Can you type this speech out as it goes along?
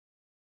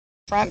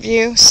Front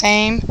view,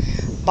 same.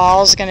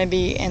 Ball's going to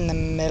be in the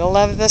middle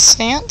of the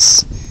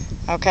stance.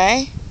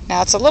 Okay,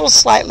 now it's a little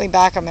slightly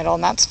back of middle,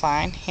 and that's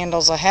fine.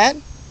 Handles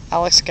ahead. That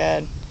looks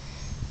good.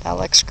 That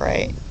looks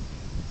great.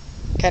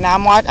 Okay, now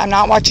I'm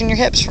not watching your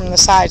hips from the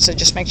side, so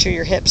just make sure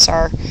your hips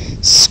are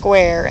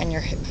square and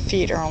your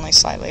feet are only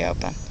slightly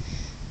open.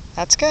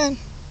 That's good.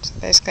 So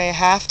basically a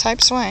half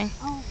type swing.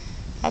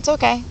 That's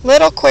okay.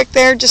 Little quick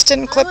there, just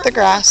didn't clip the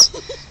grass.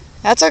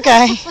 That's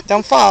okay.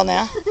 Don't fall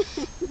now.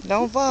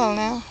 Don't fall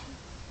now.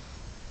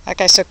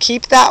 Okay, so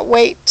keep that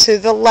weight to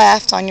the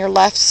left on your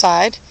left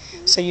side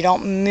so you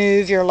don't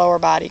move your lower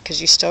body, because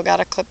you still got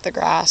to clip the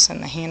grass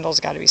and the handle's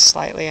got to be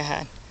slightly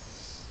ahead.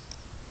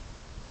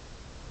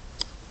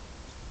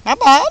 Not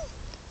bad.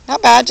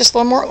 Not bad. Just a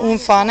little more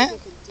oomph on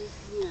it.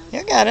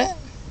 You got it.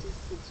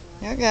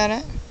 You got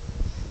it.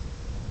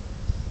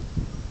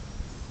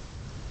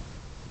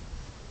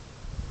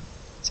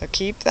 So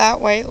keep that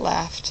weight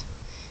left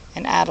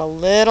and add a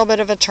little bit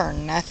of a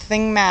turn.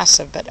 Nothing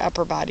massive, but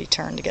upper body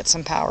turn to get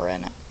some power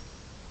in it.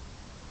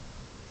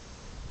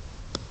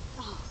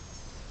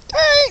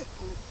 Alright.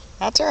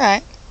 That's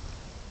alright.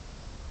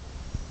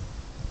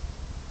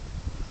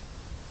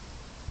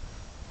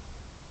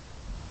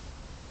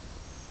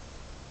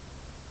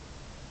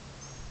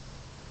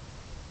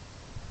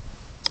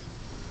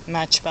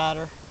 Much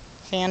better.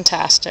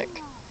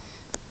 Fantastic.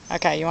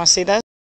 Okay, you want to see this?